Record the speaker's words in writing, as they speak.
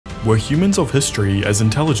Were humans of history as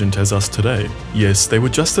intelligent as us today? Yes, they were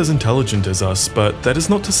just as intelligent as us, but that is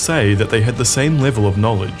not to say that they had the same level of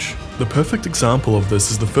knowledge. The perfect example of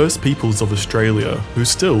this is the first peoples of Australia, who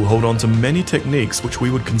still hold on to many techniques which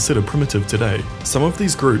we would consider primitive today. Some of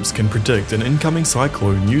these groups can predict an incoming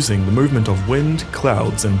cyclone using the movement of wind,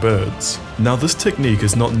 clouds, and birds. Now this technique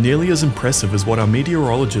is not nearly as impressive as what our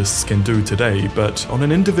meteorologists can do today, but on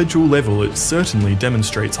an individual level it certainly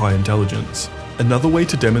demonstrates high intelligence. Another way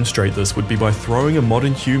to demonstrate this would be by throwing a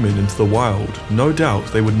modern human into the wild. No doubt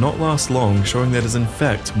they would not last long, showing that it is in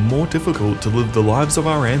fact more difficult to live the lives of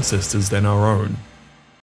our ancestors than our own.